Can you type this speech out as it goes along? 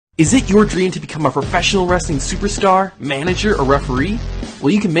Is it your dream to become a professional wrestling superstar, manager, or referee? Well,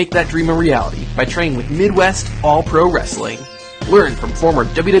 you can make that dream a reality by training with Midwest All-Pro Wrestling. Learn from former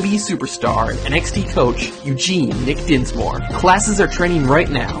WWE superstar and NXT coach Eugene Nick Dinsmore. Classes are training right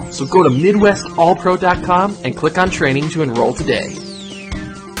now, so go to MidwestAllPro.com and click on training to enroll today.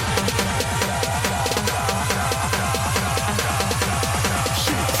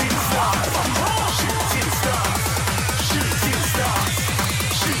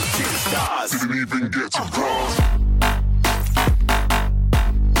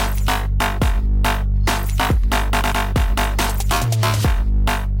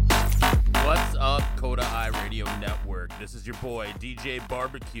 DJ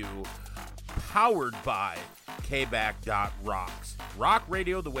Barbecue, powered by KBAC.rocks. Rock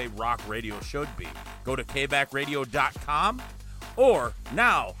radio the way rock radio should be. Go to KBACradio.com, or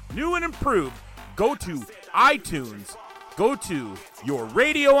now, new and improved, go to iTunes. Go to your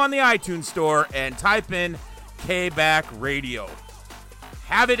radio on the iTunes store and type in KBAC Radio.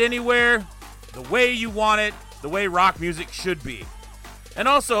 Have it anywhere, the way you want it, the way rock music should be. And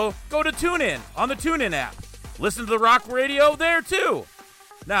also, go to TuneIn on the TuneIn app. Listen to the rock radio there, too.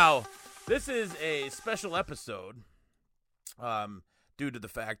 Now, this is a special episode due to the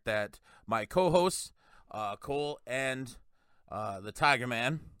fact that my co-hosts, Cole and the Tiger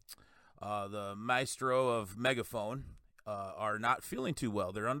Man, the maestro of Megaphone, are not feeling too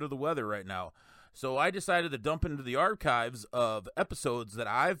well. They're under the weather right now. So I decided to dump into the archives of episodes that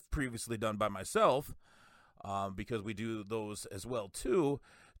I've previously done by myself, because we do those as well, too,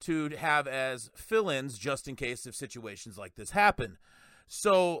 to have as fill-ins just in case if situations like this happen.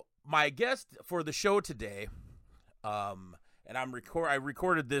 So my guest for the show today, and I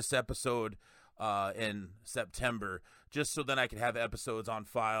recorded this episode in September just so then I could have episodes on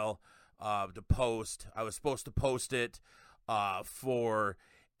file to post. I was supposed to post it for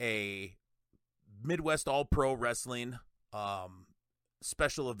a Midwest All-Pro Wrestling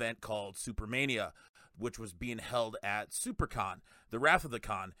special event called Supermania, which was being held at SuperCon, the Wrath of the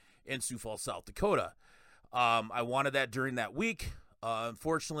Con, in Sioux Falls, South Dakota. I wanted that during that week.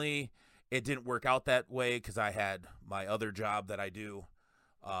 Unfortunately, it didn't work out that way because I had my other job that I do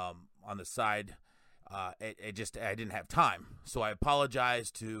on the side. I didn't have time. So I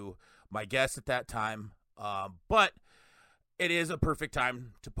apologize to my guests at that time. But it is a perfect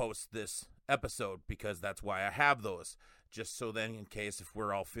time to post this episode because that's why I have those. Just so then in case if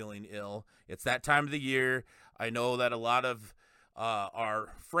we're all feeling ill. It's that time of the year. I know that a lot of our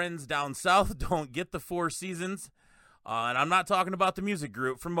friends down south don't get the 4 seasons. And I'm not talking about the music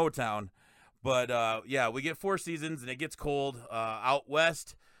group from Motown. But, yeah, we get 4 seasons, and it gets cold. Out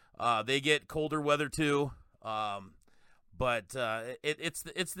west, they get colder weather too. But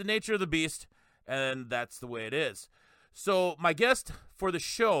it's the nature of the beast, and that's the way it is. So my guest for the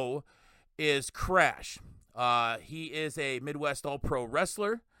show is Crash. He is a Midwest All-Pro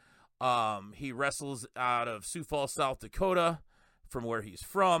wrestler. He wrestles out of Sioux Falls, South Dakota, from where he's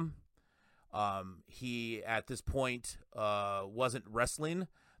from. He, at this point, wasn't wrestling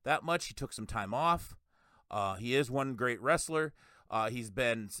that much. He took some time off. He is one great wrestler. He's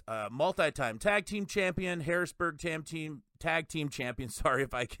been multi-time tag team champion, Harrisburg tag team champion. Sorry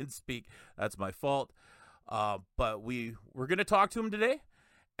if I can speak. That's my fault. But we're going to talk to him today,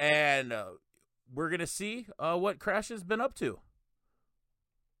 and we're going to see what Crash has been up to.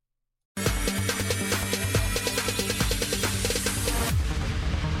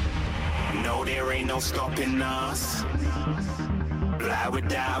 No, there ain't no stopping us. Fly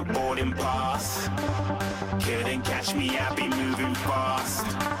without boarding pass. Couldn't catch me, I be moving fast.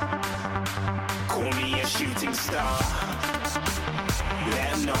 Call me a shooting star.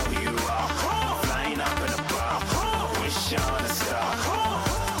 Let 'em know who you are. Flying up in a bar. Wish on a star.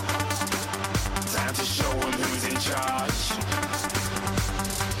 Time to show 'em who's in charge.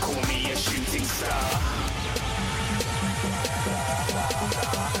 Call me a shooting star.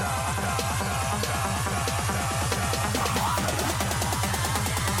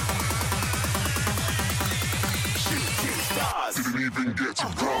 Even get to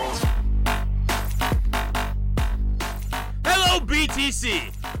cross. Hello,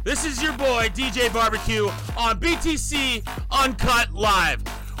 BTC. This is your boy, DJ Barbecue, on BTC Uncut Live.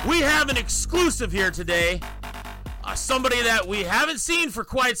 We have an exclusive here today. Somebody that we haven't seen for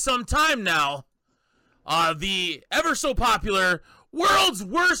quite some time now. The ever so popular world's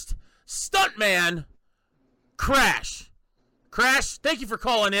worst stuntman, Crash. Crash, thank you for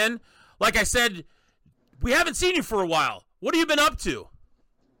calling in. Like I said, we haven't seen you for a while. What have you been up to?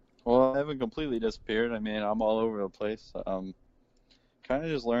 Well, I haven't completely disappeared. I mean, I'm all over the place. Kind of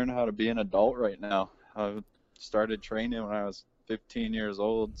just learning how to be an adult right now. I started training when I was 15 years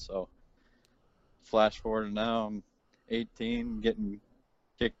old. So flash forward to now, I'm 18, getting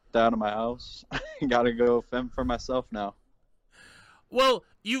kicked out of my house. Got to go fend for myself now. Well,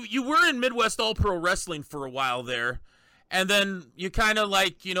 you were in Midwest All Pro Wrestling for a while there, and then you kind of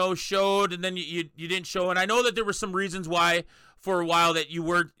showed, and then you didn't show. And I know that there were some reasons why for a while that you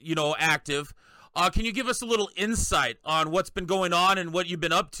weren't active. Can you give us a little insight on what's been going on and what you've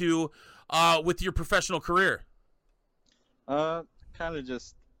been up to with your professional career? Kind of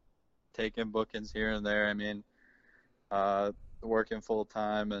just taking bookings here and there. I mean, working full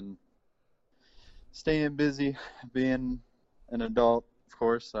time and staying busy, being an adult, of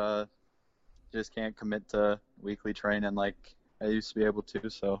course. Just can't commit to weekly training like I used to be able to.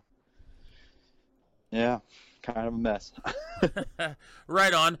 So, yeah, kind of a mess.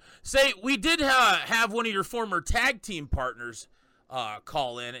 Right on. Say, we did have one of your former tag team partners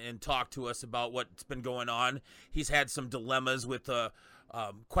call in and talk to us about what's been going on. He's had some dilemmas with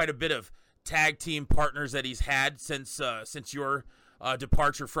quite a bit of tag team partners that he's had since your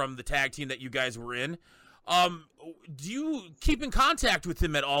departure from the tag team that you guys were in. Do you keep in contact with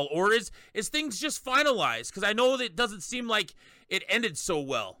him at all, or is things just finalized? Because I know that it doesn't seem like it ended so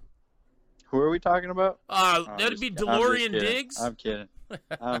well. Who are we talking about? That'd be DeLorean Diggs. I'm kidding.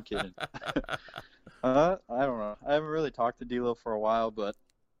 I don't know. I haven't really talked to D'Lo for a while, but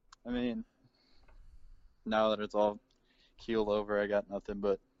I mean, now that it's all keeled over, I got nothing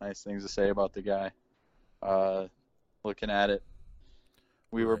but nice things to say about the guy. Looking at it,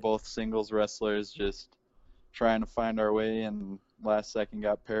 we were both singles wrestlers, just trying to find our way, and last second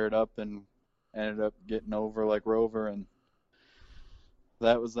got paired up and ended up getting over like Rover, and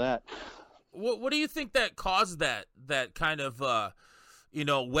that was that. What do you think that caused that kind of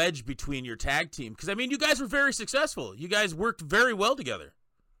wedge between your tag team? Because I mean, you guys were very successful. You guys worked very well together.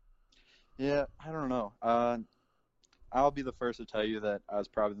 Yeah, I don't know. I'll be the first to tell you that I was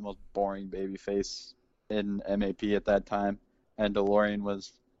probably the most boring babyface in MAP at that time, and DeLorean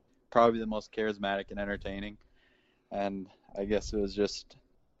was probably the most charismatic and entertaining. And I guess it was just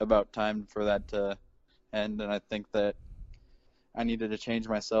about time for that to end, and I think that I needed to change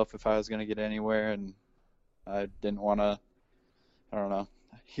myself if I was going to get anywhere, and I didn't want to, I don't know.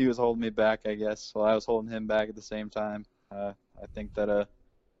 He was holding me back, I guess, so I was holding him back at the same time. I think that a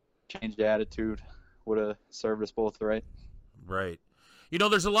changed attitude would have served us both right. Right.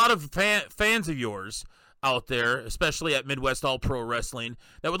 There's a lot of fans of yours out there, especially at Midwest All Pro Wrestling,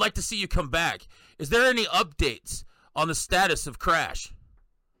 that would like to see you come back. Is there any updates on the status of Crash?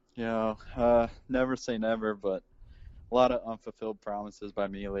 Never say never, but a lot of unfulfilled promises by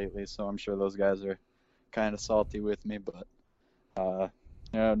me lately, so I'm sure those guys are kind of salty with me, but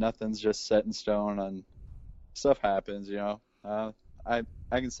nothing's just set in stone, and stuff happens. I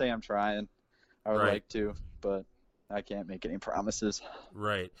can say I'm trying. I would like to, but I can't make any promises.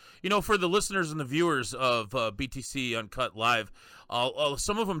 Right. For the listeners and the viewers of BTC Uncut Live,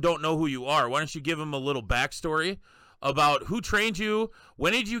 some of them don't know who you are. Why don't you give them a little backstory about who trained you?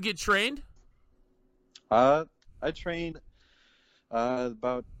 When did you get trained? I trained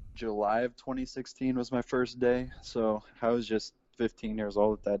about July of 2016 was my first day. So I was just 15 years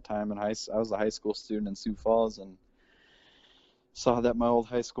old at that time. I was a high school student in Sioux Falls, and saw that my old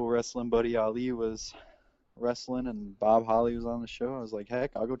high school wrestling buddy Ali was wrestling and Bob Holly was on the show. I was like,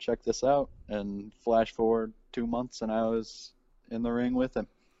 heck, I'll go check this out. And flash forward 2 months, and I was in the ring with him.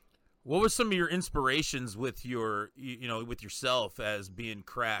 What were some of your inspirations with with yourself as being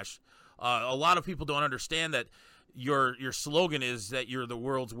Crash? A lot of people don't understand that your slogan is that you're the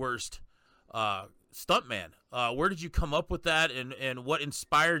world's worst stuntman. Where did you come up with that, and what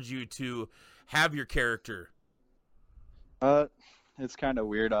inspired you to have your character? It's kind of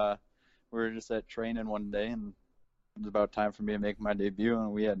weird. We were just at training one day, and it was about time for me to make my debut,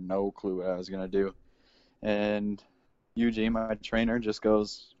 and we had no clue what I was going to do. And Eugene, my trainer, just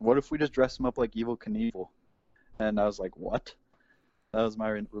goes, what if we just dress him up like Evel Knievel? And I was like, what? That was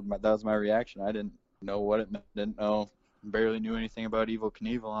my reaction. I didn't know what it meant. Barely knew anything about Evel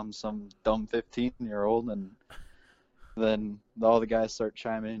Knievel. I'm some dumb 15-year-old, and then all the guys start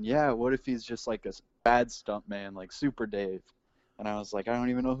chiming in, yeah, what if he's just like a bad stuntman, like Super Dave? And I was like, I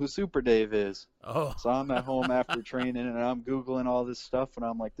don't even know who Super Dave is. Oh. So I'm at home after training, and I'm Googling all this stuff, and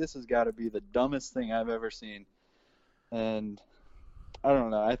I'm like, this has got to be the dumbest thing I've ever seen. And I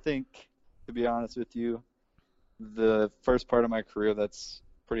don't know. I think, to be honest with you, the first part of my career, that's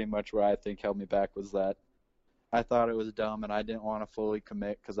pretty much what I think held me back, was that I thought it was dumb, and I didn't want to fully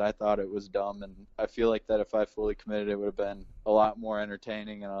commit because I thought it was dumb. And I feel like that if I fully committed, it would have been a lot more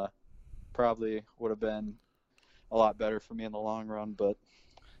entertaining, and probably would have been a lot better for me in the long run. But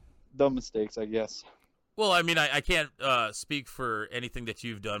dumb mistakes, I guess. Well, I mean, I can't speak for anything that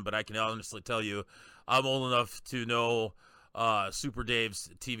you've done, but I can honestly tell you I'm old enough to know Super Dave's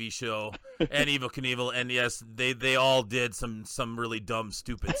TV show and Evel Knievel, and yes, they all did some really dumb,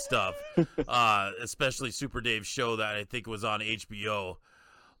 stupid stuff, especially Super Dave's show that I think was on HBO.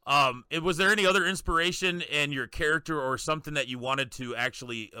 Was there any other inspiration in your character or something that you wanted to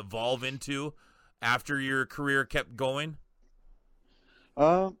actually evolve into after your career kept going?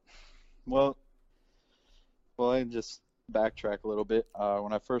 Well, I can just backtrack a little bit.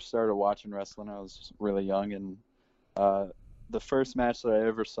 When I first started watching wrestling, I was really young, and the first match that I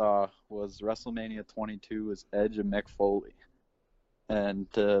ever saw was WrestleMania 22 was Edge and Mick Foley.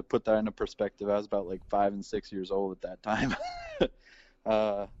 And to put that into perspective, I was about like 5 and 6 years old at that time.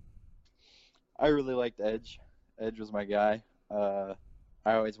 I really liked Edge. Edge was my guy. I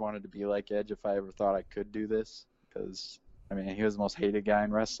always wanted to be like Edge if I ever thought I could do this, because, I mean, he was the most hated guy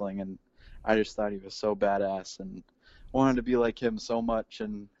in wrestling, and I just thought he was so badass and wanted to be like him so much.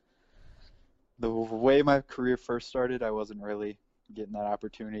 And the way my career first started, I wasn't really getting that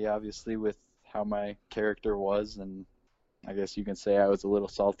opportunity, obviously, with how my character was, and I guess you can say I was a little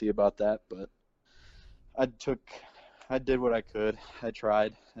salty about that, but I did what I could. I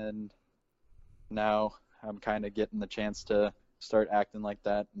tried, and now I'm kind of getting the chance to start acting like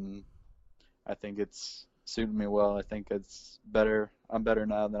that, and I think it's suited me well. I think it's better. I'm better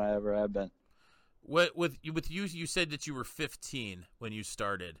now than I ever have been. With you, you said that you were 15 when you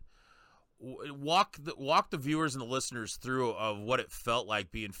started. Walk the viewers and the listeners through of what it felt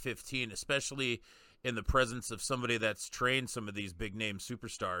like being 15, especially in the presence of somebody that's trained some of these big name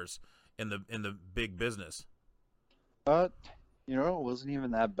superstars in the big business. It wasn't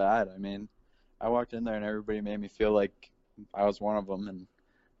even that bad. I mean, I walked in there and everybody made me feel like I was one of them, and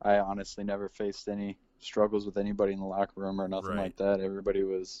I honestly never faced any struggles with anybody in the locker room or nothing like that. Everybody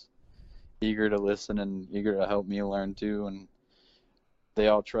was eager to listen and eager to help me learn too, and they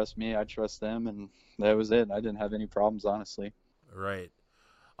all trust me, I trust them, and that was it. I didn't have any problems, honestly. Right.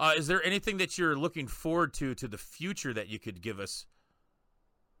 Is there anything that you're looking forward to the future that you could give us?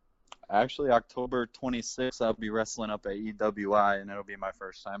 Actually, October 26th, I'll be wrestling up at EWI, and it'll be my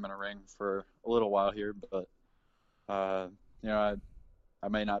first time in a ring for a little while here. But, I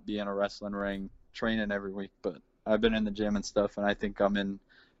may not be in a wrestling ring training every week, but I've been in the gym and stuff, and I think I'm in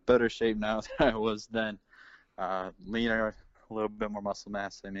better shape now than I was then. Leaner, a little bit more muscle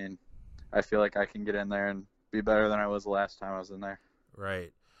mass. I mean, I feel like I can get in there and be better than I was the last time I was in there.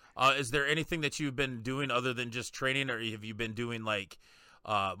 Right. Is there anything that you've been doing other than just training, or have you been doing like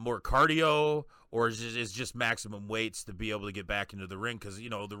more cardio, or is it just maximum weights to be able to get back into the ring? Because,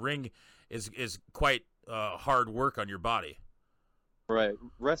 the ring is quite hard work on your body. Right.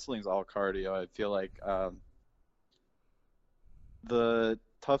 Wrestling's all cardio. I feel like the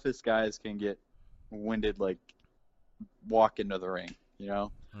toughest guys can get winded, like, walk into the ring,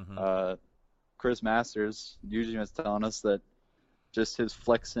 Mm-hmm. Chris Masters usually was telling us that just his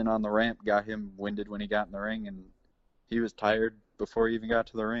flexing on the ramp got him winded when he got in the ring, and he was tired before he even got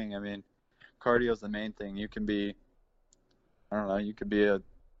to the ring. I mean, cardio is the main thing. You can be, you could be a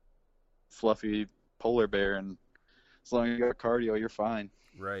fluffy polar bear, and as long as you got cardio, you're fine.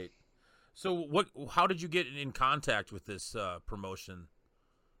 Right. So how did you get in contact with this promotion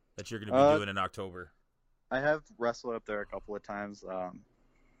that you're going to be doing in October? I have wrestled up there a couple of times.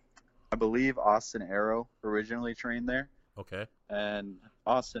 I believe Austin Aero originally trained there. Okay. And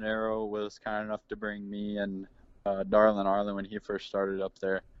Austin Aero was kind enough to bring me and Darlin Arlen when he first started up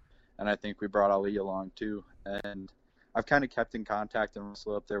there. And I think we brought Ali along too. And I've kind of kept in contact and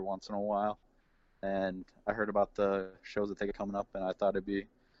wrestled up there once in a while. And I heard about the shows that they got coming up, and I thought it'd be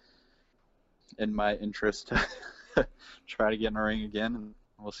in my interest to try to get in a ring again, and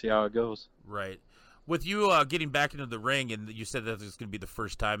we'll see how it goes. Right. With you getting back into the ring, and you said that this is going to be the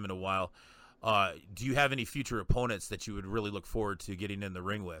first time in a while, do you have any future opponents that you would really look forward to getting in the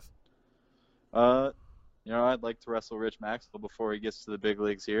ring with? I'd like to wrestle Rich Maxwell before he gets to the big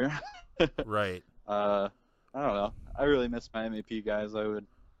leagues here. Right. I don't know. I really miss my MAP guys. I would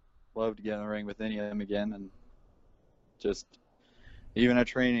love to get in the ring with any of them again, and just even at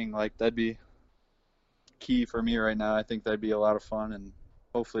training, like, that'd be key for me right now. I think that'd be a lot of fun, and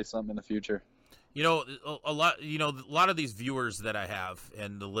hopefully something in the future. A lot of these viewers that I have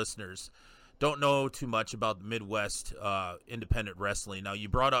and the listeners don't know too much about the Midwest independent wrestling. Now, you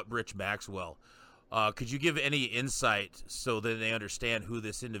brought up Rich Maxwell. Could you give any insight so that they understand who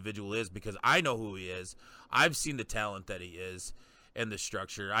this individual is? Because I know who he is. I've seen the talent that he is and the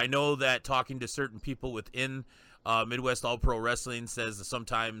structure. I know that talking to certain people within Midwest All Pro Wrestling says that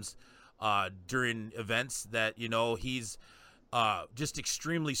sometimes during events that, he's just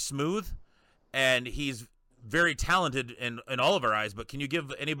extremely smooth and he's very talented in all of our eyes. But can you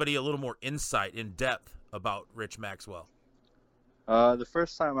give anybody a little more insight in depth about Rich Maxwell? The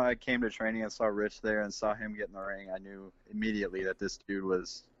first time I came to training and saw Rich there and saw him get in the ring, I knew immediately that this dude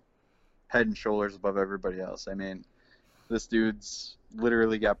was head and shoulders above everybody else. I mean, this dude's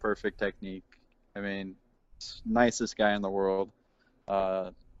literally got perfect technique. I mean, nicest guy in the world.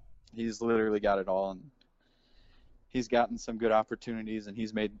 He's literally got it all, and he's gotten some good opportunities, and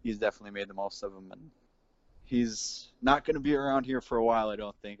he's definitely made the most of them. And he's not going to be around here for a while, I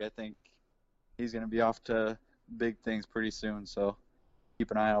don't think. I think he's going to be off to big things pretty soon, so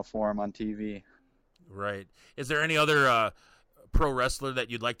keep an eye out for him on TV. Right. Is there any other pro wrestler that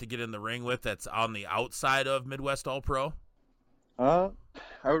you'd like to get in the ring with that's on the outside of Midwest All-Pro? I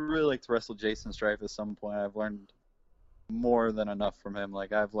would really like to wrestle Jason Strife at some point. I've learned more than enough from him.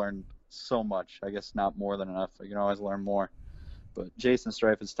 Like, I've learned so much. I guess not more than enough. You can always learn more. But Jason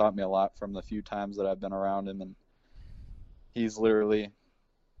Strife has taught me a lot from the few times that I've been around him, and he's literally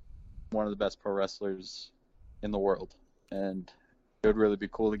one of the best pro wrestlers in the world. And it would really be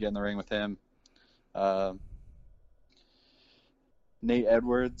cool to get in the ring with him. Nate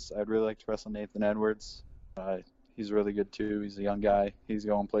Edwards, I'd really like to wrestle Nathan Edwards. He's really good too. He's a young guy. He's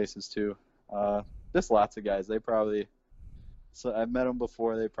going places too. Just lots of guys. So I've met them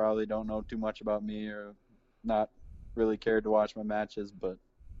before. They probably don't know too much about me or not really cared to watch my matches, but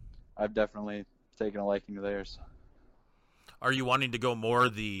I've definitely taken a liking to theirs. Are you wanting to go more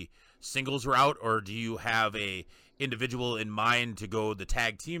the singles route, or do you have a individual in mind to go the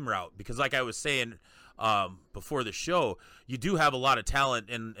tag team route? Because like I was saying before the show, you do have a lot of talent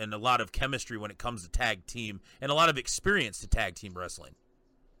and a lot of chemistry when it comes to tag team and a lot of experience to tag team wrestling.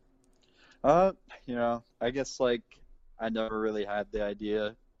 I guess like I never really had the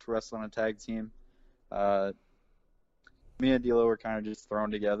idea to wrestle on a tag team. Me and D'Lo were kind of just thrown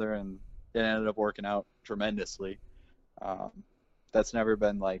together, and it ended up working out tremendously. That's never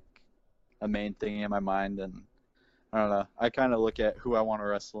been like a main thing in my mind, and I don't know. I kind of look at who I want to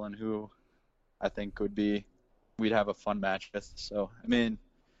wrestle and who I think we'd have a fun match with. So, I mean,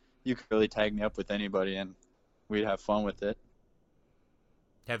 you could really tag me up with anybody, and we'd have fun with it.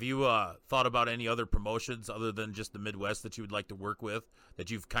 Have you thought about any other promotions other than just the Midwest that you would like to work with,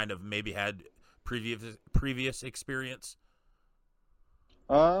 that you've kind of maybe had previous experience?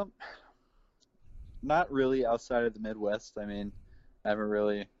 Not really outside of the Midwest. I mean, I haven't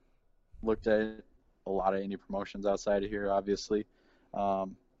really looked at a lot of indie promotions outside of here, obviously. I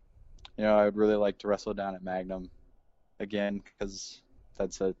would really like to wrestle down at Magnum again, because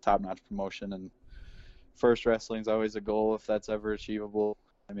that's a top-notch promotion, and First Wrestling's always a goal if that's ever achievable.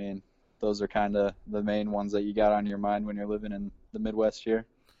 I mean, those are kind of the main ones that you got on your mind when you're living in the Midwest here.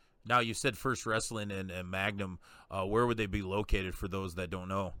 Now, you said First Wrestling and Magnum. Where would they be located for those that don't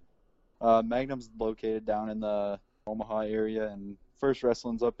know? Magnum's located down in the Omaha area, and First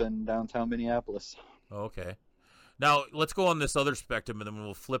Wrestling's up in downtown Minneapolis. Okay. Now, let's go on this other spectrum, and then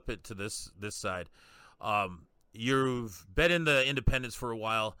we'll flip it to this side. You've been in the independents for a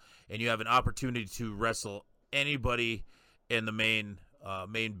while, and you have an opportunity to wrestle anybody in the main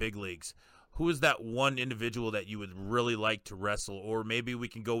big leagues. Who is that one individual that you would really like to wrestle? Or maybe we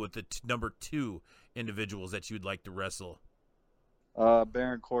can go with the number 2 individuals that you'd like to wrestle.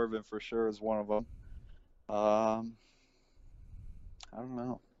 Baron Corbin for sure is one of them. I don't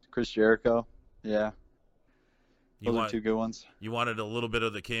know. Chris Jericho. Yeah. Those are 2 good ones. You wanted a little bit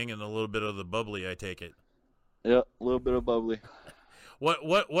of the king and a little bit of the bubbly, I take it. Yeah, a little bit of bubbly.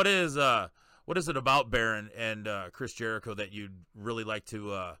 What is it about Baron and Chris Jericho that you'd really like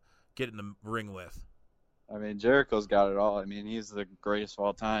to get in the ring with? I mean, Jericho's got it all. I mean, he's the greatest of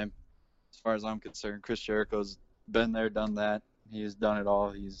all time, as far as I'm concerned. Chris Jericho's been there, done that. He's done it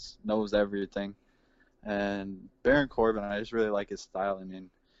all. He knows everything. And Baron Corbin, I just really like his style. I mean,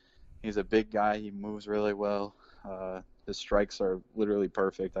 he's a big guy. He moves really well. His strikes are literally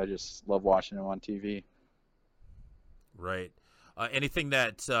perfect. I just love watching him on TV. Right. Anything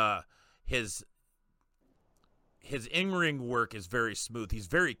that his in-ring work is very smooth. He's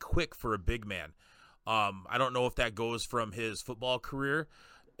very quick for a big man. I don't know if that goes from his football career.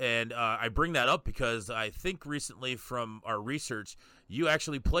 And I bring that up because I think recently from our research, you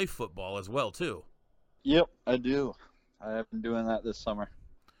actually play football as well, too. Yep, I do. I have been doing that this summer.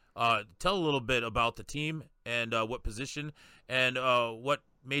 Tell a little bit about the team and what position and what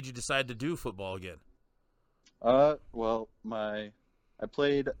made you decide to do football again. Well, I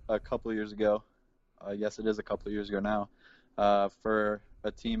played a couple of years ago. I guess it is a couple of years ago now, for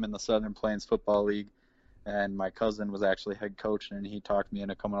a team in the Southern Plains Football League. And my cousin was actually head coach, and he talked me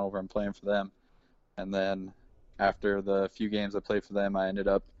into coming over and playing for them. And then after the few games I played for them,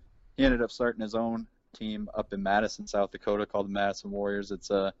 he he ended up starting his own team up in Madison, South Dakota, called the Madison Warriors.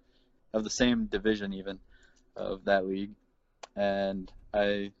 It's of the same division even of that league, and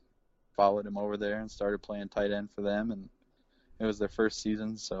I followed him over there and started playing tight end for them, and it was their first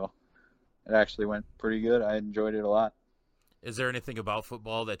season, so it actually went pretty good. I enjoyed it a lot. Is there anything about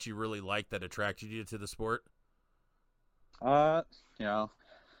football that you really liked that attracted you to the sport? You know,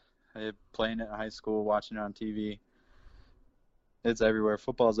 playing it in high school, watching it on TV. It's everywhere.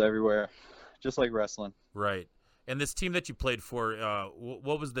 Football's everywhere, just like wrestling. Right. And this team that you played for,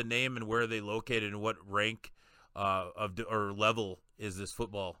 what was the name and where are they located and what rank or level is this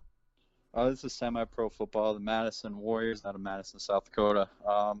football? This is semi-pro football. The Madison Warriors out of Madison, South Dakota.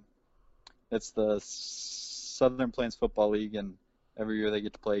 It's the Southern Plains Football League, and every year they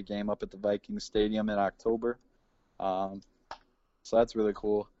get to play a game up at the Vikings Stadium in October. So that's really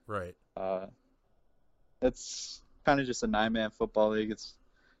cool. Right. It's kind of just a 9-man football league. It's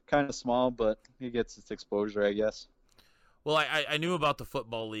kind of small, but it gets its exposure, I guess. Well, I knew about the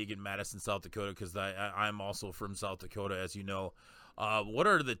football league in Madison, South Dakota, because I'm also from South Dakota, as you know. What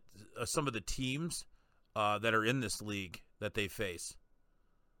are some of the teams that are in this league that they face?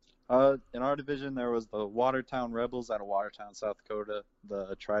 In our division, there was the Watertown Rebels out of Watertown, South Dakota,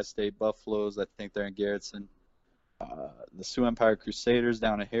 the Tri-State Buffaloes, I think they're in Garrettson, the Sioux Empire Crusaders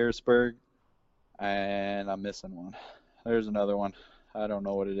down in Harrisburg, and I'm missing one. There's another one. I don't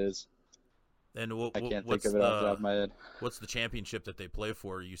know what it is. And I can't think of it off the top of my head. What's the championship that they play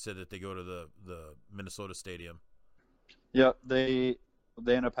for? You said that they go to the Minnesota Stadium. Yeah, they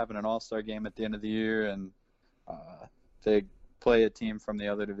end up having an all-star game at the end of the year, and they play a team from the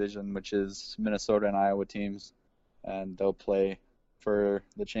other division, which is Minnesota and Iowa teams, and they'll play for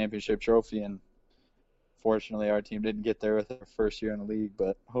the championship trophy. And fortunately, our team didn't get there with our first year in the league,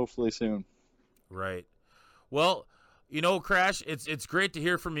 but hopefully soon. Right. Well, you know, Crash, it's great to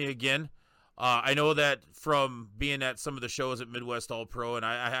hear from you again. I know that from being at some of the shows at Midwest All-Pro, and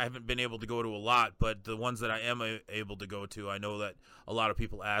I haven't been able to go to a lot, but the ones that I am able to go to, I know that a lot of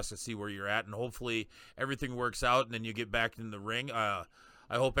people ask to see where you're at, and hopefully everything works out, and then you get back in the ring. I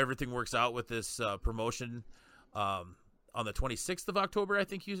hope everything works out with this promotion on the 26th of October, I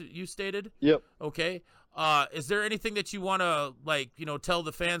think you stated? Yep. Okay. Is there anything that you want to, tell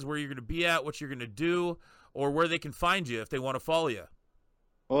the fans where you're going to be at, what you're going to do, or where they can find you if they want to follow you?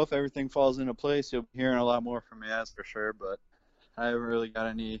 Well, if everything falls into place, you'll be hearing a lot more from me, that's for sure. But I haven't really got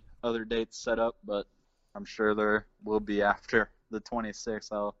any other dates set up, but I'm sure there will be after the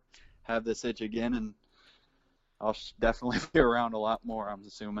 26th. I'll have this itch again, and I'll definitely be around a lot more, I'm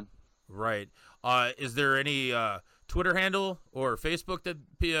assuming. Right. Is there any Twitter handle or Facebook that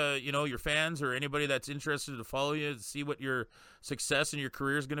your fans or anybody that's interested to follow you to see what your success in your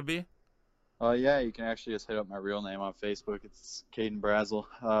career is going to be? Yeah, you can actually just hit up my real name on Facebook. It's Caden Brazel.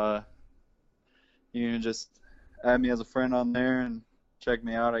 You can just add me as a friend on there and check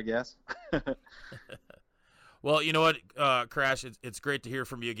me out, I guess. Well, you know what, Crash, it's great to hear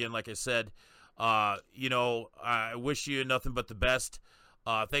from you again. Like I said, I wish you nothing but the best.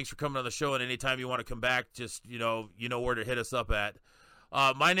 Thanks for coming on the show, and anytime you want to come back, just, you know where to hit us up at.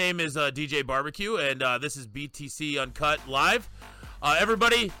 My name is DJ Barbecue, and this is BTC Uncut Live.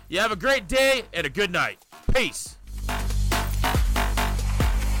 Everybody, you have a great day and a good night. Peace.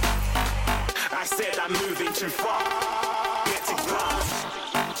 I said I'm moving too far. Get to class.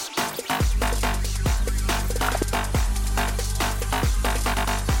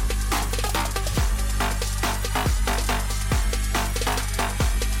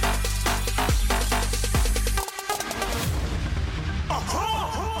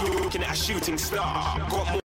 Looking at a shooting star. Got more